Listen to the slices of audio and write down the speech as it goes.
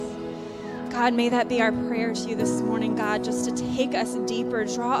God, may that be our prayer to you this morning, God, just to take us deeper,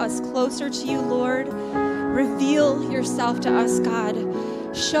 draw us closer to you, Lord. Reveal yourself to us, God.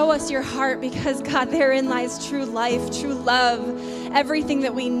 Show us your heart because, God, therein lies true life, true love. Everything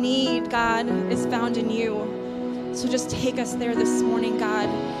that we need, God, is found in you. So just take us there this morning, God.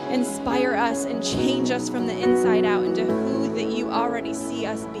 Inspire us and change us from the inside out into who that you already see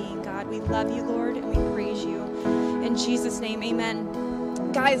us being, God. We love you, Lord, and we praise you. In Jesus' name, amen.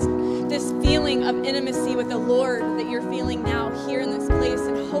 Guys, this feeling of intimacy with the Lord that you're feeling now here in this place,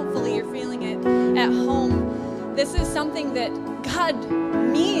 and hopefully you're feeling it at home, this is something that God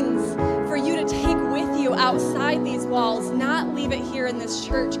means for you to take with you outside these walls, not leave it here in this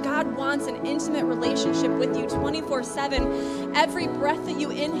church. God wants an intimate relationship with you 24/7. Every breath that you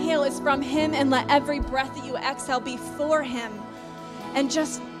inhale is from Him, and let every breath that you exhale be for Him. And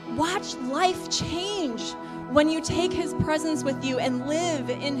just watch life change when you take His presence with you and live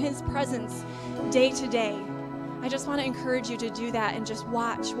in His presence day to day. I just want to encourage you to do that and just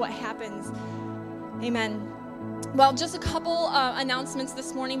watch what happens. Amen. Well, just a couple announcements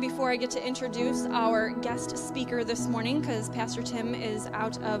this morning before I get to introduce our guest speaker this morning, because Pastor Tim is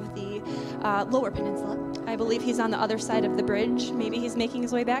out of the Lower Peninsula. I believe he's on the other side of the bridge. Maybe he's making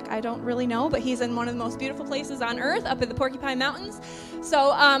his way back. I don't really know, but he's in one of the most beautiful places on earth, up in the Porcupine Mountains.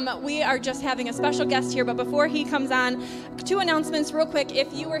 So we are just having a special guest here, but before he comes on, two announcements real quick.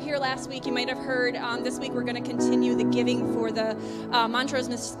 If you were here last week, you might have heard this week we're going to continue the giving for the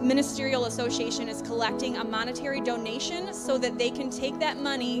Montrose Ministerial Association is collecting a monetary donation so that they can take that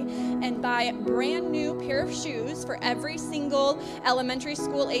money and buy a brand new pair of shoes for every single elementary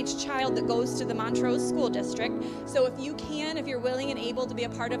school age child that goes to the Montrose School District. So if you can, if you're willing and able to be a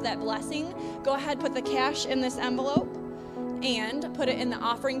part of that blessing, go ahead, put the cash in this envelope and put it in the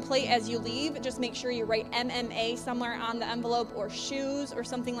offering plate as you leave. Just make sure you write MMA somewhere on the envelope, or shoes or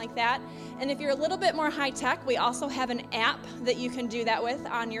something like that. And if you're a little bit more high tech, we also have an app that you can do that with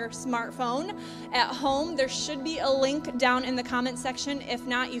on your smartphone. At home, there should be a link down in the comment section. If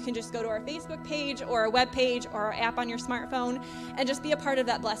not, you can just go to our Facebook page or our web page or our app on your smartphone and just be a part of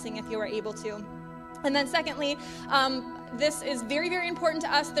that blessing if you are able to. And then secondly, this is very, very important to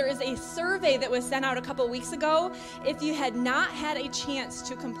us. There is a survey that was sent out a couple weeks ago. If you had not had a chance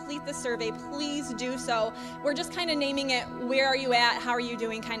to complete the survey, please do so. We're just kind of naming it, where are you at, how are you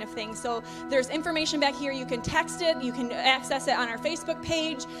doing kind of thing. So there's information back here. You can text it. You can access it on our Facebook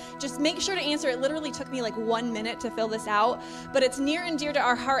page. Just make sure to answer. It literally took me like 1 minute to fill this out, but it's near and dear to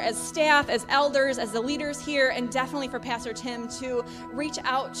our heart as staff, as elders, as the leaders here, and definitely for Pastor Tim to reach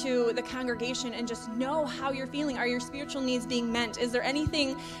out to the congregation and just know how you're feeling. Are your spiritual needs being met? Is there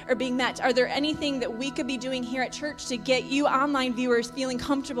anything or being met? Are there anything that we could be doing here at church to get you online viewers feeling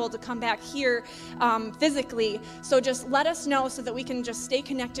comfortable to come back here physically? So just let us know so that we can just stay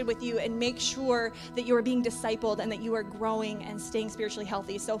connected with you and make sure that you are being discipled and that you are growing and staying spiritually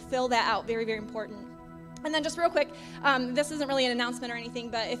healthy. So fill that out. Very, very important. And then just real quick, this isn't really an announcement or anything,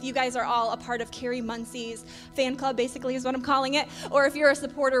 but if you guys are all a part of Carrie Muncie's fan club, basically is what I'm calling it, or if you're a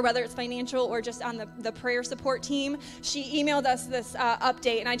supporter, whether it's financial or just on the prayer support team, she emailed us this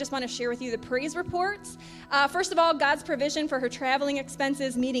update, and I just want to share with you the praise reports. First of all, God's provision for her traveling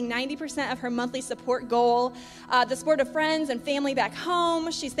expenses, meeting 90% of her monthly support goal. The support of friends and family back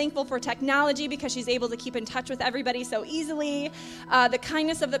home. She's thankful for technology because she's able to keep in touch with everybody so easily. The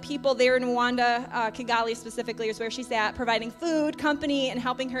kindness of the people there in Rwanda, Kigali specifically is where she's at, providing food, company, and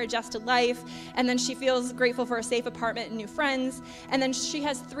helping her adjust to life. And then she feels grateful for a safe apartment and new friends. And then she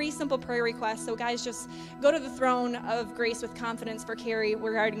has 3 simple prayer requests. So guys, just go to the throne of grace with confidence for Carrie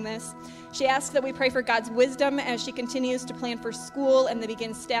regarding this. She asks that we pray for God's wisdom as she continues to plan for school and to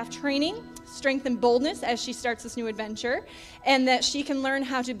begin staff training, strength and boldness as she starts this new adventure, and that she can learn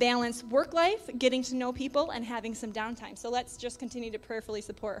how to balance work life, getting to know people, and having some downtime. So let's just continue to prayerfully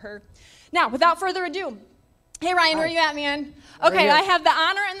support her. Now, without further ado, hey, Ryan, where are you at, man? Okay, I have the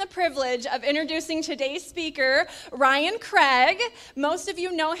honor and the privilege of introducing today's speaker, Ryan Craig. Most of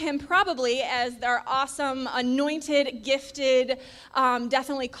you know him probably as our awesome, anointed, gifted,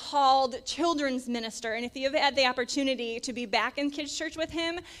 definitely called children's minister. And if you've had the opportunity to be back in kids' church with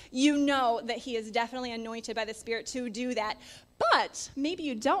him, you know that he is definitely anointed by the Spirit to do that. But maybe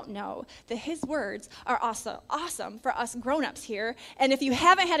you don't know that his words are also awesome for us grown-ups here. And if you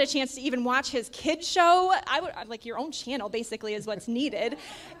haven't had a chance to even watch his kids show, like your own channel basically is what's needed.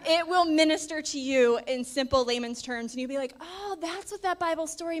 It will minister to you in simple layman's terms, and you'll be like, oh, that's what that Bible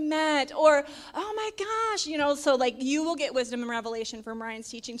story meant, or oh my gosh, so like you will get wisdom and revelation from Ryan's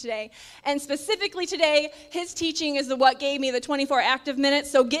teaching today. And specifically today, his teaching is what gave me the 24 active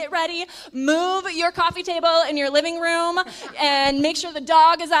minutes. So get ready, move your coffee table in your living room, And make sure the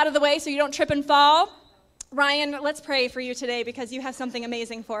dog is out of the way so you don't trip and fall. Ryan, let's pray for you today because you have something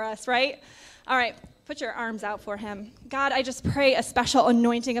amazing for us, right? All right. Put your arms out for him. God, I just pray a special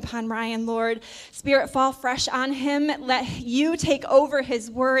anointing upon Ryan, Lord. Spirit, fall fresh on him. Let you take over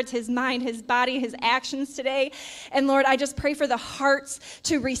his words, his mind, his body, his actions today. And Lord, I just pray for the hearts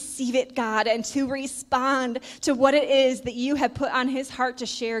to receive it, God, and to respond to what it is that you have put on his heart to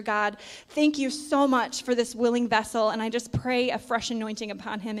share, God. Thank you so much for this willing vessel, and I just pray a fresh anointing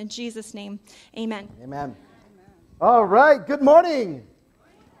upon him. In Jesus' name, amen. Amen. All right, good morning.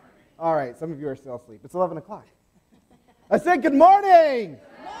 All right, some of you are still asleep. It's 11 o'clock. I said good morning.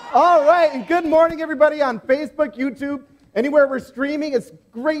 All right, and good morning, everybody on Facebook, YouTube, anywhere we're streaming. It's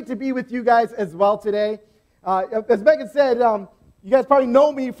great to be with you guys as well today. As Megan said, you guys probably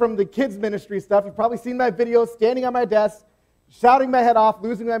know me from the kids ministry stuff. You've probably seen my videos standing on my desk, shouting my head off,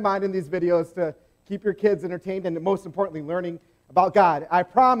 losing my mind in these videos to keep your kids entertained and, most importantly, learning about God. I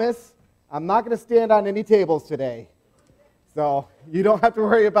promise I'm not going to stand on any tables today. So you don't have to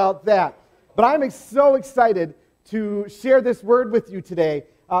worry about that. But I'm so excited to share this word with you today.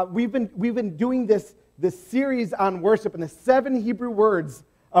 We've been doing this series on worship and the 7 Hebrew words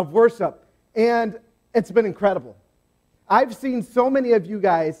of worship, and it's been incredible. I've seen so many of you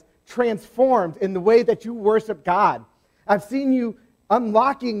guys transformed in the way that you worship God. I've seen you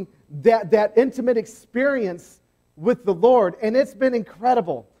unlocking that intimate experience with the Lord, and it's been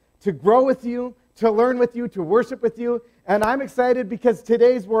incredible to grow with you, to learn with you, to worship with you. And I'm excited because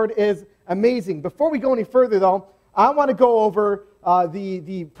today's word is amazing. Before we go any further, though, I want to go over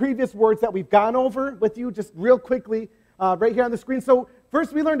the previous words that we've gone over with you just real quickly right here on the screen. So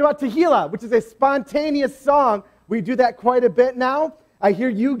first we learned about Tehillah, which is a spontaneous song. We do that quite a bit now. I hear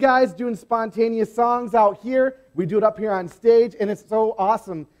you guys doing spontaneous songs out here. We do it up here on stage, and it's so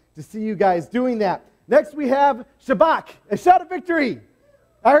awesome to see you guys doing that. Next we have Shabach, a shout of victory.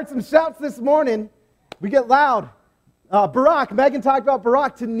 I heard some shouts this morning. We get loud. Barak, Megan talked about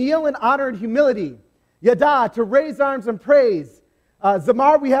Barak, to kneel in honor and humility. Yada, to raise arms and praise.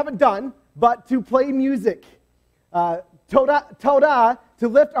 Zamar, we haven't done, but to play music. Todah, to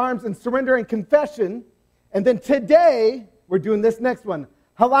lift arms and surrender and confession. And then today, we're doing this next one,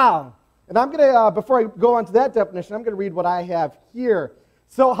 halal. And I'm going to, before I go on to that definition, I'm going to read what I have here.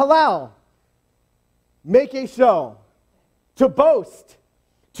 So halal, make a show, to boast,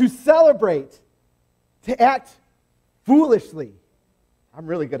 to celebrate, to act foolishly. I'm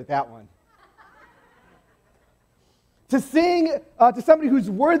really good at that one. To sing to somebody who's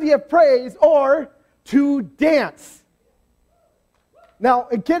worthy of praise, or to dance. Now,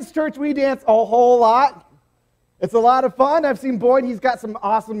 in kids' church, we dance a whole lot. It's a lot of fun. I've seen Boyd. He's got some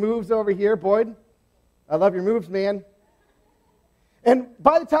awesome moves over here. Boyd, I love your moves, man. And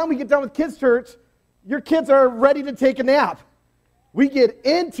by the time we get done with kids' church, your kids are ready to take a nap. We get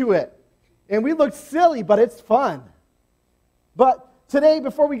into it, and we look silly, but it's fun. But today,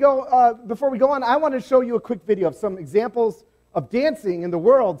 before we go on, I want to show you a quick video of some examples of dancing in the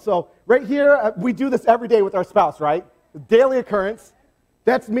world. So right here, we do this every day with our spouse, right? Daily occurrence.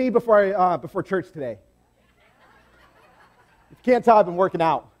 That's me before church today. If you can't tell, I've been working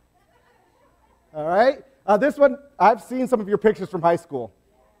out. All right? This one, I've seen some of your pictures from high school.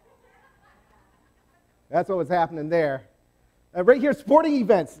 That's what was happening there. Right here, sporting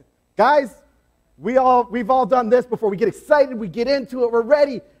events. Guys, we've all done this before. We get excited, we get into it, we're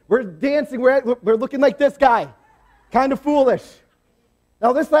ready, we're dancing, we're looking like this guy. Kind of foolish.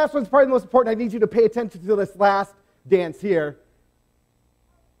 Now, this last one's probably the most important. I need you to pay attention to this last dance here.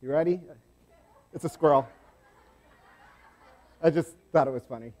 You ready? It's a squirrel. I just thought it was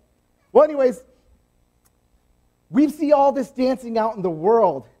funny. Well, anyways, we see all this dancing out in the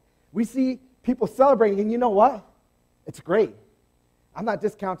world. We see people celebrating, and you know what? It's great. I'm not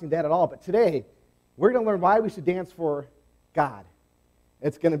discounting that at all, but today, we're going to learn why we should dance for God.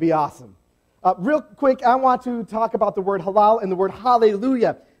 It's going to be awesome. Real quick, I want to talk about the word halal and the word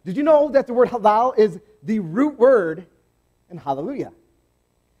hallelujah. Did you know that the word halal is the root word in hallelujah?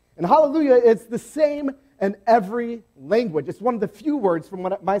 And hallelujah is the same in every language. It's one of the few words from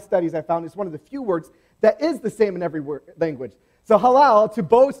my studies I found. It's one of the few words that is the same in every language. So halal, to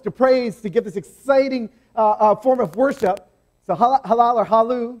boast, to praise, to give this exciting form of worship. So halal or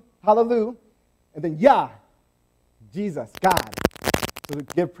hallelu, and then Yah, Jesus, God. So to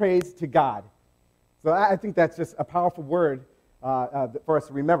give praise to God. So I think that's just a powerful word for us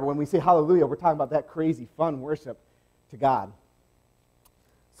to remember. When we say hallelujah, we're talking about that crazy, fun worship to God.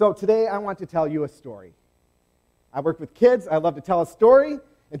 So today I want to tell you a story. I work with kids. I love to tell a story.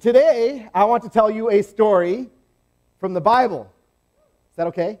 And today I want to tell you a story from the Bible. Is that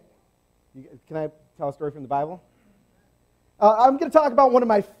okay? Can I tell a story from the Bible? I'm going to talk about one of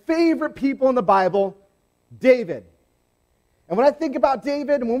my favorite people in the Bible, David. And when I think about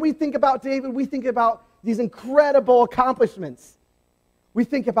David, and when we think about David, we think about these incredible accomplishments. We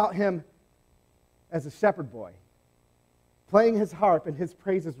think about him as a shepherd boy, playing his harp and his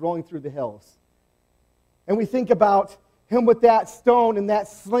praises rolling through the hills. And we think about him with that stone and that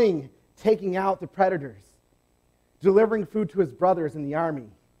sling taking out the predators, delivering food to his brothers in the army.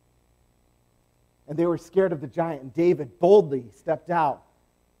 And they were scared of the giant, and David boldly stepped out,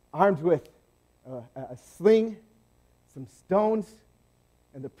 armed with a sling, some stones,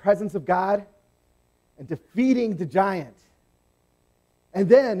 and the presence of God, and defeating the giant. And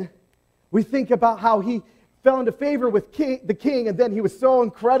then we think about how he fell into favor with the king, and then he was so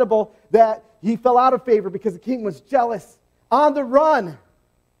incredible that he fell out of favor because the king was jealous, on the run.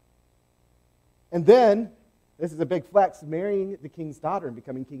 And then, this is a big flex, marrying the king's daughter and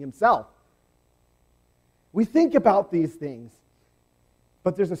becoming king himself. We think about these things,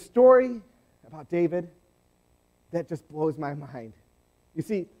 but there's a story about David that just blows my mind. You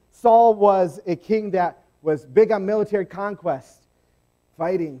see, Saul was a king that was big on military conquest,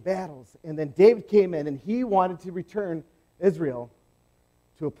 fighting battles, and then David came in and he wanted to return Israel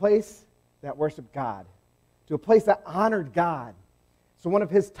to a place that worshiped God, to a place that honored God. So one of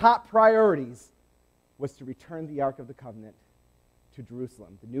his top priorities was to return the Ark of the Covenant to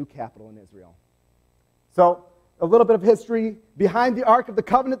Jerusalem, the new capital in Israel. So, a little bit of history behind the Ark of the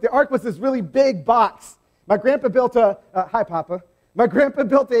Covenant. The Ark was this really big box. My grandpa built hi Papa. My grandpa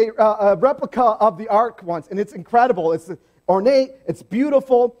built a replica of the Ark once, and it's incredible. It's ornate, it's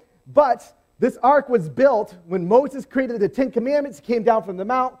beautiful, but this Ark was built when Moses created the Ten Commandments. He came down from the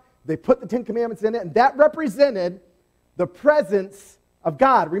mount, they put the Ten Commandments in it, and that represented the presence of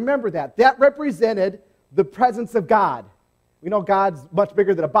God. Remember that. That represented the presence of God. We know God's much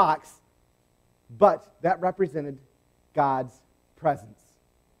bigger than a box, but that represented God's presence.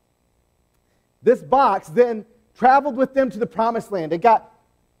 This box then traveled with them to the promised land. It got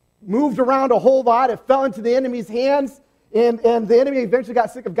moved around a whole lot. It fell into the enemy's hands, and the enemy eventually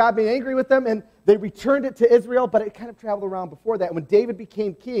got sick of God being angry with them, and they returned it to Israel, but it kind of traveled around before that. When David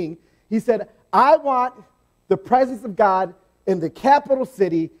became king, he said, I want the presence of God in the capital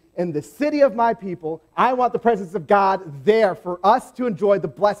city, in the city of my people. I want the presence of God there for us to enjoy the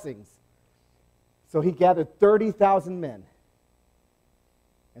blessings. So he gathered 30,000 men,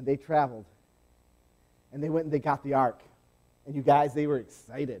 and they traveled, and they went and they got the ark. And you guys, they were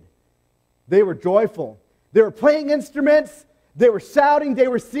excited. They were joyful. They were playing instruments, they were shouting, they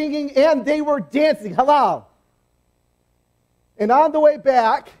were singing, and they were dancing. Hello. And on the way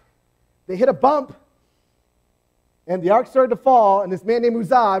back, they hit a bump, and the ark started to fall, and this man named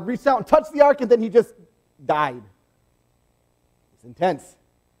Uzzah reached out and touched the ark, and then he just died. It's intense,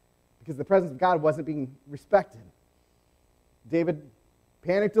 because the presence of God wasn't being respected. David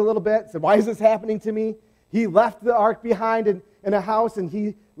panicked a little bit, said, why is this happening to me? He left the ark behind in a house, and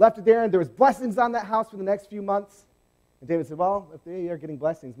he left it there, and there was blessings on that house for the next few months. And David said, well, if they are getting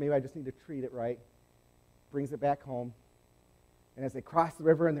blessings, maybe I just need to treat it right. Brings it back home. And as they cross the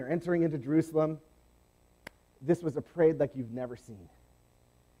river and they're entering into Jerusalem, this was a parade like you've never seen.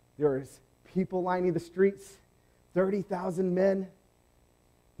 There was people lining the streets, 30,000 men.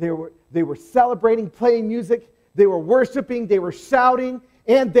 They were celebrating, playing music. They were worshiping. They were shouting.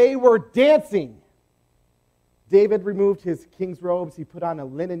 And they were dancing. David removed his king's robes. He put on a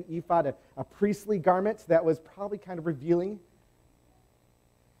linen ephod, a priestly garment that was probably kind of revealing.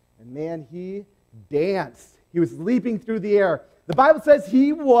 And man, he danced. He was leaping through the air. The Bible says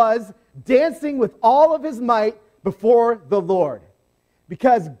he was dancing with all of his might before the Lord,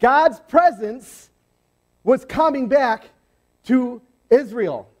 because God's presence was coming back to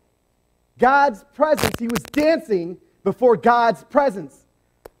Israel. God's presence, he was dancing before God's presence.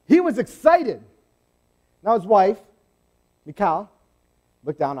 He was excited. Now his wife, Michal,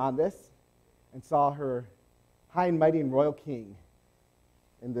 looked down on this and saw her high and mighty and royal king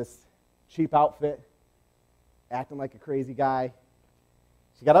in this cheap outfit, acting like a crazy guy.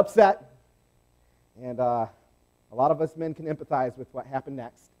 She got upset, and a lot of us men can empathize with what happened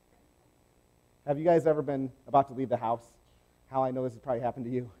next. Have you guys ever been about to leave the house? How I know this has probably happened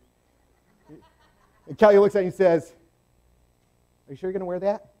to you. And Kelly looks at you and says, are you sure you're going to wear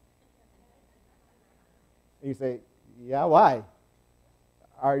that? And you say, yeah, why?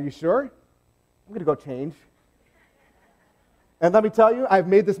 Are you sure? I'm going to go change. And let me tell you, I've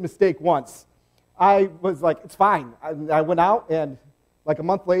made this mistake once. I was like, it's fine. I went out, and like a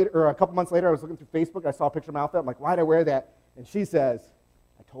month later, or a couple months later, I was looking through Facebook. I saw a picture of my outfit. I'm like, why'd I wear that? And she says,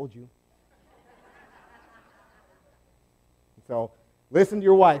 I told you. So listen to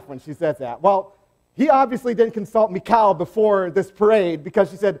your wife when she says that. Well, he obviously didn't consult Michal before this parade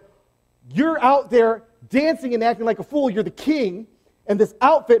because she said, you're out there dancing and acting like a fool. You're the king in this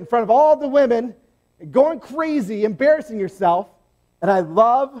outfit in front of all the women, going crazy, embarrassing yourself. And I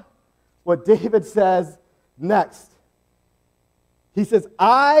love what David says next. He says,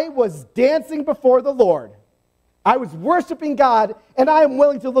 I was dancing before the Lord. I was worshiping God, and I am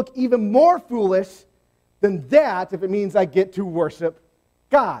willing to look even more foolish than that if it means I get to worship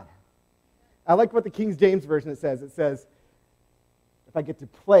God. I like what the King James Version says. It says, if I get to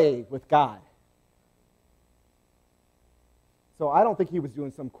play with God. So I don't think he was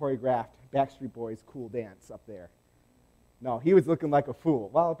doing some choreographed Backstreet Boys cool dance up there. No, he was looking like a fool.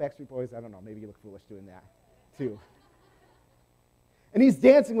 Well, Backstreet Boys, I don't know, maybe you look foolish doing that too. And he's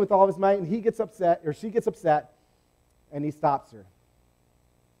dancing with all of his might, and he gets upset, or she gets upset, and he stops her.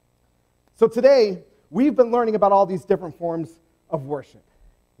 So today, we've been learning about all these different forms of worship.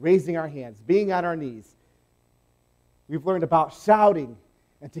 Raising our hands, being on our knees. We've learned about shouting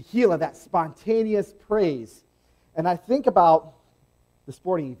and tehillah, that spontaneous praise. And I think about the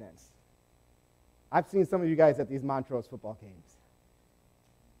sporting events. I've seen some of you guys at these Montrose football games.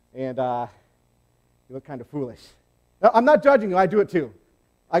 And you look kind of foolish. Now, I'm not judging you, I do it too.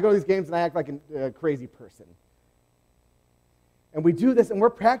 I go to these games and I act like a crazy person. And we do this and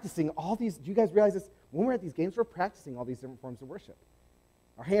we're practicing all these, do you guys realize this? When we're at these games, we're practicing all these different forms of worship.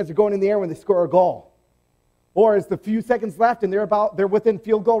 Our hands are going in the air when they score a goal. Or as the few seconds left and they're within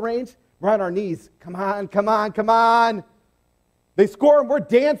field goal range, we're on our knees. Come on, come on, come on. They score and we're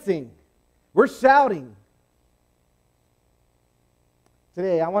dancing. We're shouting.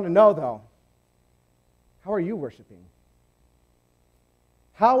 Today, I want to know though, how are you worshiping?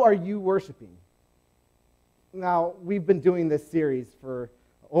 How are you worshiping? Now, we've been doing this series for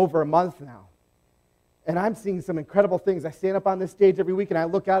over a month now. And I'm seeing some incredible things. I stand up on this stage every week and I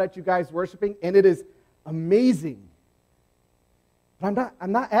look out at you guys worshiping, and it is amazing. But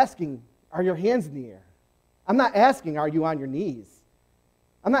I'm not asking, are your hands in the air? I'm not asking, are you on your knees?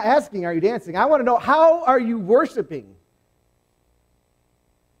 I'm not asking, are you dancing? I want to know, how are you worshiping?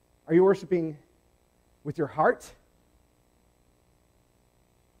 Are you worshiping with your heart?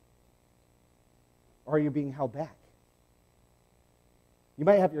 Or are you being held back? You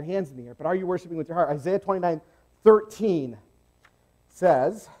might have your hands in the air, but are you worshiping with your heart? Isaiah 29:13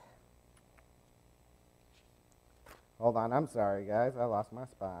 says, hold on, I'm sorry, guys. I lost my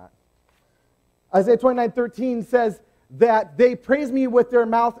spot. Isaiah 29:13 says that they praise me with their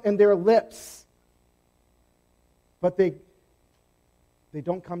mouth and their lips, but they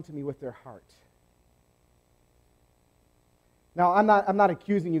don't come to me with their heart. Now, I'm not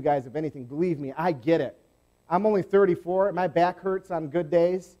accusing you guys of anything. Believe me, I get it. I'm only 34. My back hurts on good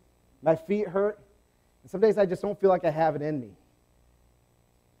days. My feet hurt. And some days I just don't feel like I have it in me.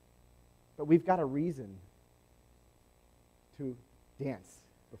 But we've got a reason to dance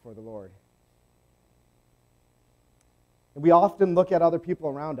before the Lord. And we often look at other people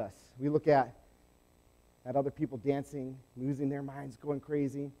around us. We look at other people dancing, losing their minds, going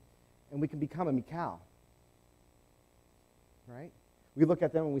crazy, and we can become a Michal. Right? We look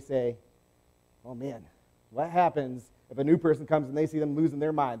at them and we say, oh man, what happens if a new person comes and they see them losing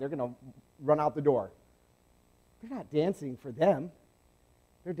their mind? They're going to run out the door. They're not dancing for them.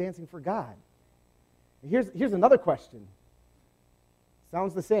 They're dancing for God. And here's another question.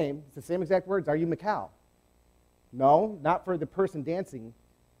 Sounds the same. It's the same exact words. Are you Michal? No, not for the person dancing.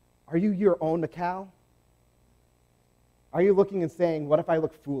 Are you your own Michal? Are you looking and saying, what if I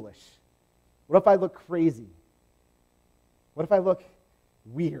look foolish? What if I look crazy? What if I look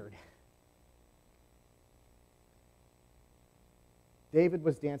weird? David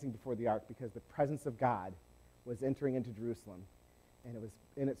was dancing before the ark because the presence of God was entering into Jerusalem, and it was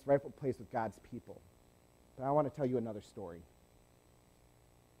in its rightful place with God's people. But I want to tell you another story.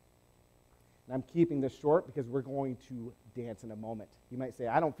 And I'm keeping this short because we're going to dance in a moment. You might say,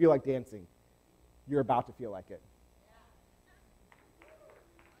 I don't feel like dancing. You're about to feel like it.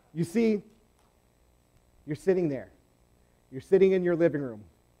 You see, you're sitting there. You're sitting in your living room,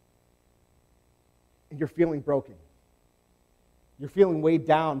 and you're feeling broken. You're feeling weighed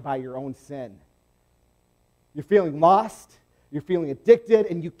down by your own sin. You're feeling lost. You're feeling addicted,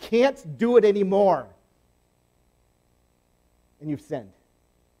 and you can't do it anymore. And you've sinned.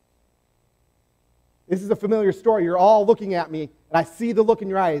 This is a familiar story. You're all looking at me, and I see the look in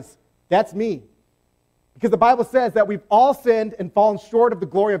your eyes. That's me. Because the Bible says that we've all sinned and fallen short of the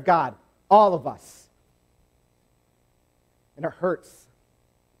glory of God. All of us. And it hurts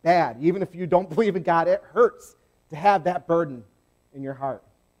bad. Even if you don't believe in God, it hurts to have that burden in your heart.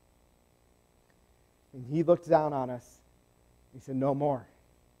 And he looked down on us. He said, no more.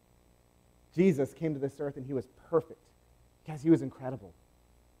 Jesus came to this earth and he was perfect. Guys, he was incredible.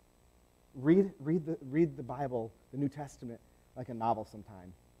 Read the Bible, the New Testament, like a novel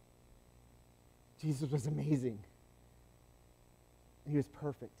sometime. Jesus was amazing. And he was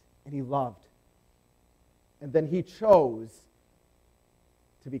perfect. And he loved. And then he chose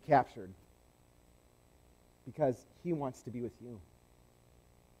to be captured because he wants to be with you.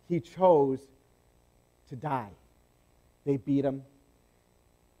 He chose to die. They beat him.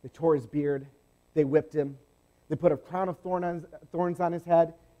 They tore his beard. They whipped him. They put a crown of thorns on his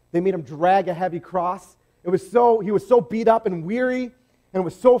head. They made him drag a heavy cross. He was so beat up and weary, and it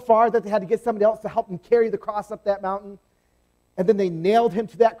was so far that they had to get somebody else to help him carry the cross up that mountain. And then they nailed him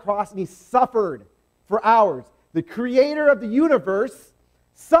to that cross, and he suffered for hours. The creator of the universe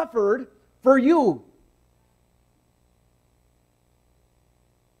suffered for you.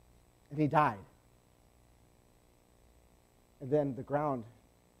 And he died. And then the ground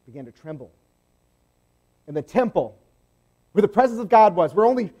began to tremble. And the temple, where the presence of God was, where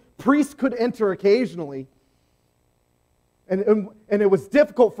only priests could enter occasionally, and it was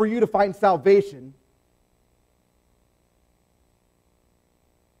difficult for you to find salvation,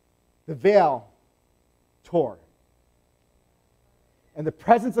 the veil tore. And the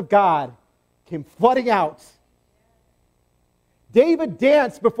presence of God came flooding out. David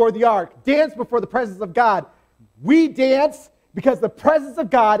danced before the ark, danced before the presence of God. We dance because the presence of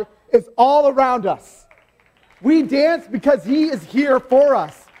God is all around us. We dance because he is here for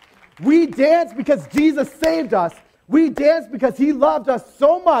us. We dance because Jesus saved us. We dance because he loved us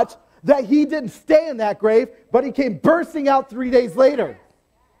so much that he didn't stay in that grave, but he came bursting out 3 days later.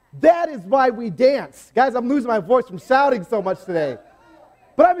 That is why we dance. Guys, I'm losing my voice from shouting so much today.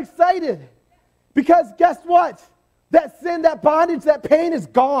 But I'm excited because guess what? That sin, that bondage, that pain is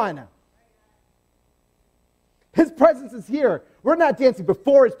gone. His presence is here. We're not dancing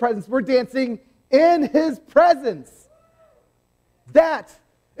before his presence. We're dancing in his presence. That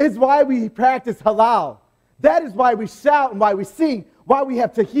is why we practice halal. That is why we shout and why we sing, why we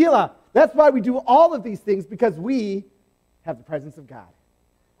have tehillah. That's why we do all of these things, because we have the presence of God.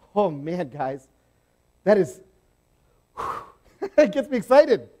 Oh man, guys, that is, it gets me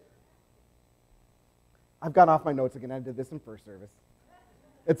excited. I've gone off my notes again. I did this in first service.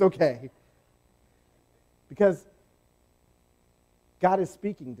 It's okay. Because God is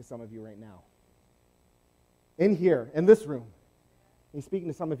speaking to some of you right now. In here, in this room. He's speaking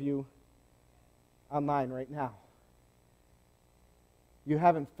to some of you online right now. You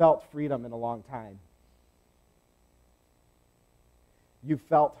haven't felt freedom in a long time. You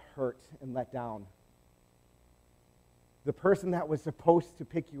felt hurt and let down. The person that was supposed to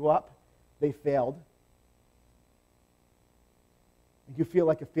pick you up, they failed. You feel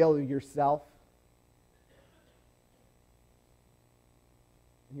like a failure yourself.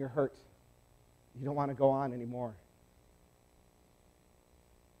 And you're hurt. You don't want to go on anymore.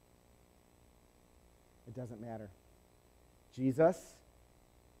 It doesn't matter. Jesus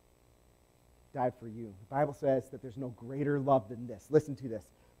died for you. The Bible says that there's no greater love than this. Listen to this.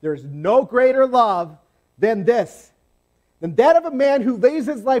 There's no greater love than this, than that of a man who lays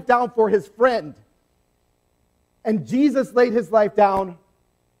his life down for his friend. And Jesus laid his life down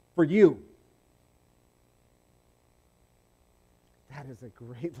for you. That is a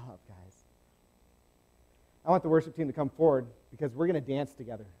great love, guys. I want the worship team to come forward because we're going to dance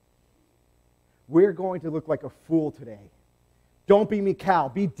together. We're going to look like a fool today. Don't be Michal,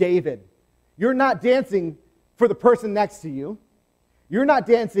 be David. You're not dancing for the person next to you. You're not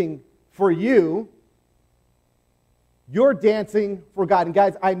dancing for you. You're dancing for God. And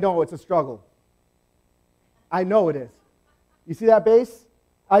guys, I know it's a struggle. I know it is. You see that bass?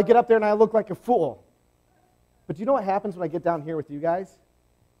 I get up there and I look like a fool. But do you know what happens when I get down here with you guys?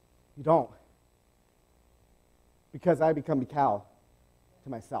 You don't. Because I become Michal to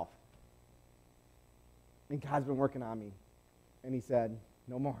myself. And God's been working on me. And he said,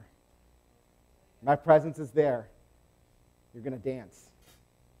 no more. My presence is there. You're going to dance.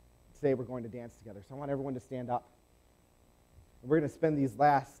 Today we're going to dance together. So I want everyone to stand up. And we're going to spend these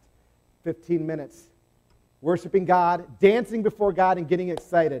last 15 minutes worshiping God, dancing before God, and getting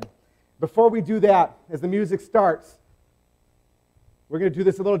excited. Before we do that, as the music starts, we're going to do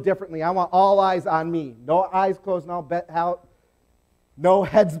this a little differently. I want all eyes on me. No eyes closed, no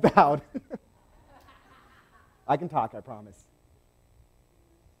heads bowed. I can talk, I promise.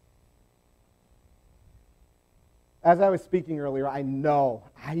 As I was speaking earlier, I know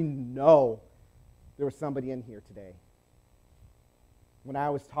there was somebody in here today. When I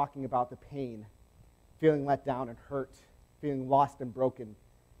was talking about the pain, feeling let down and hurt, feeling lost and broken,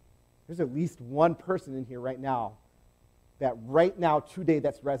 there's at least one person in here right now that right now, today,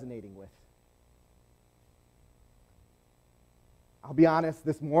 that's resonating with. I'll be honest,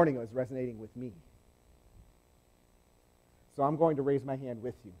 this morning it was resonating with me. So I'm going to raise my hand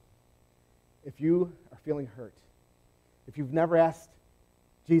with you. If you are feeling hurt, if you've never asked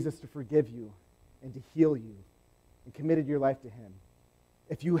Jesus to forgive you and to heal you and committed your life to him,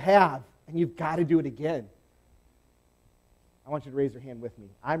 if you have and you've got to do it again, I want you to raise your hand with me.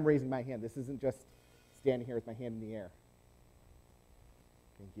 I'm raising my hand. This isn't just standing here with my hand in the air.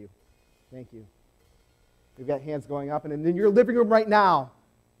 Thank you. Thank you. We've got hands going up. And in your living room right now,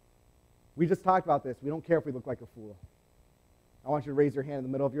 we just talked about this. We don't care if we look like a fool. I want you to raise your hand in the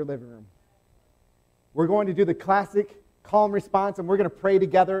middle of your living room. We're going to do the classic calm response, and we're going to pray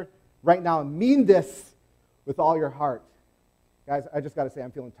together right now and mean this with all your heart. Guys, I just got to say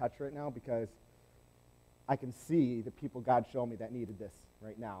I'm feeling touched right now because I can see the people God showed me that needed this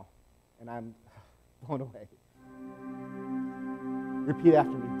right now, and I'm blown away. Repeat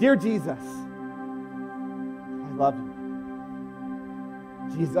after me. Dear Jesus, I love you.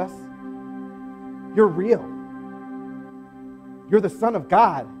 Jesus, you're real. You're the Son of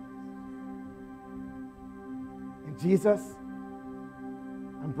God. And Jesus,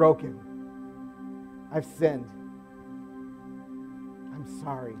 I'm broken. I've sinned. I'm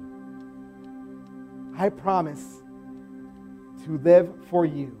sorry. I promise to live for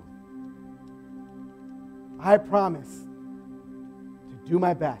you. I promise to do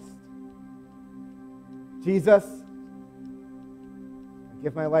my best. Jesus, I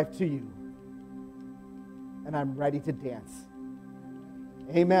give my life to you, and I'm ready to dance.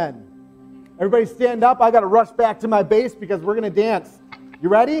 Amen. Everybody stand up. I got to rush back to my base because we're going to dance. You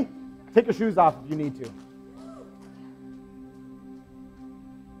ready? Take your shoes off if you need to.